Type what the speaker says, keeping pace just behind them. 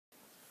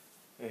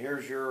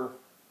Here's your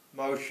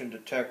motion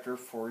detector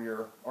for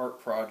your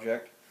art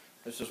project.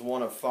 This is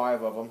one of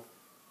 5 of them,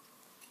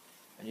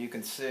 and you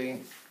can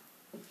see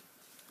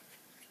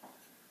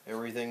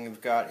everything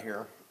we've got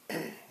here,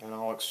 and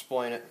I'll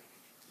explain it.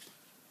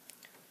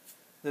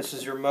 This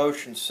is your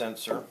motion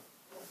sensor,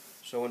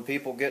 so when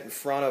people get in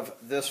front of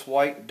this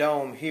white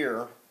dome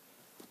here,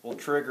 will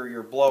trigger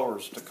your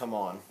blowers to come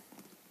on.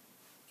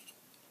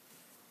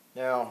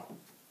 Now,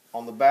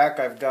 on the back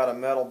I've got a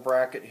metal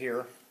bracket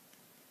here.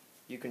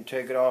 You can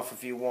take it off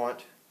if you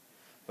want,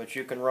 but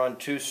you can run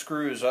 2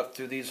 screws up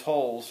through these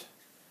holes,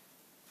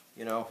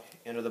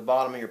 into the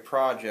bottom of your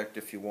project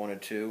if you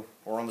wanted to,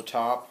 or on the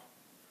top,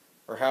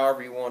 or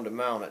however you wanted to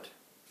mount it.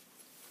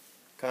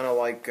 Kind of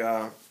like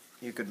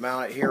you could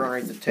mount it here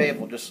underneath the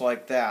table, just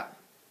like that,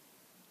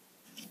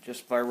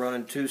 just by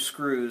running 2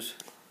 screws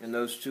in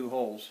those 2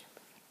 holes.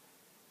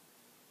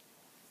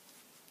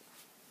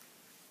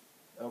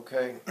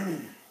 Okay.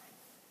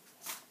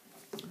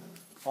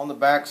 On the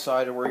back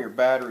side of where your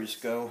batteries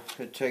go,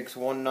 it takes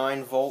one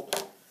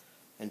 9-volt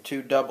and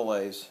 2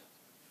 AA's,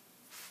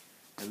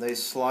 and they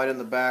slide in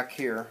the back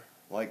here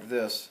like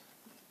this.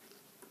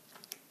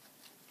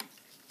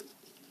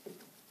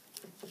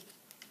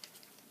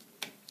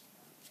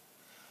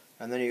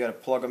 And then you got to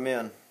plug them in.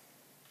 And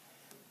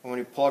when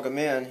you plug them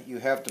in, you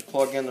have to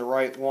plug in the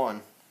right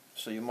one.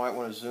 So you might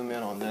want to zoom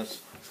in on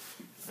this,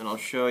 and I'll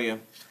show you.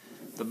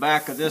 The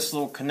back of this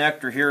little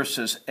connector here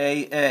says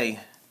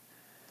AA.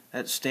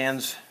 That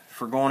stands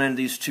for going into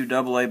these 2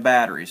 AA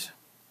batteries.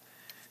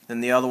 Then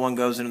the other one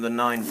goes into the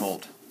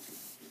 9-volt.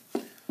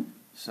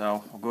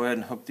 So I'll go ahead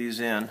and hook these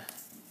in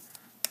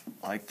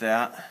like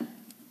that.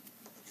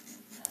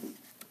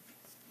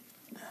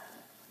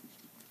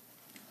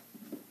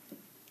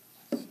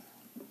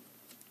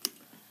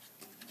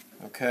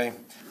 Okay,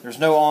 there's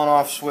no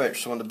on-off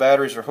switch, so when the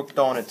batteries are hooked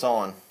on, it's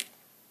on.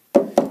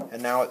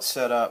 And now it's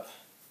set up.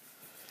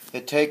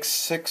 It takes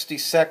 60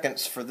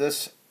 seconds for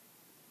this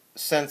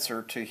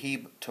sensor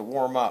to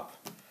warm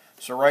up.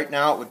 So right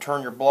now it would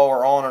turn your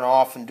blower on and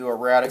off and do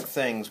erratic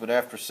things, but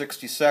after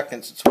 60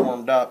 seconds it's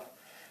warmed up,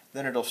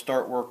 then it'll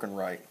start working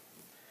right.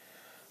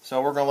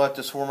 So we're going to let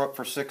this warm up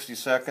for 60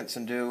 seconds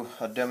and do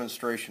a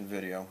demonstration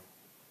video.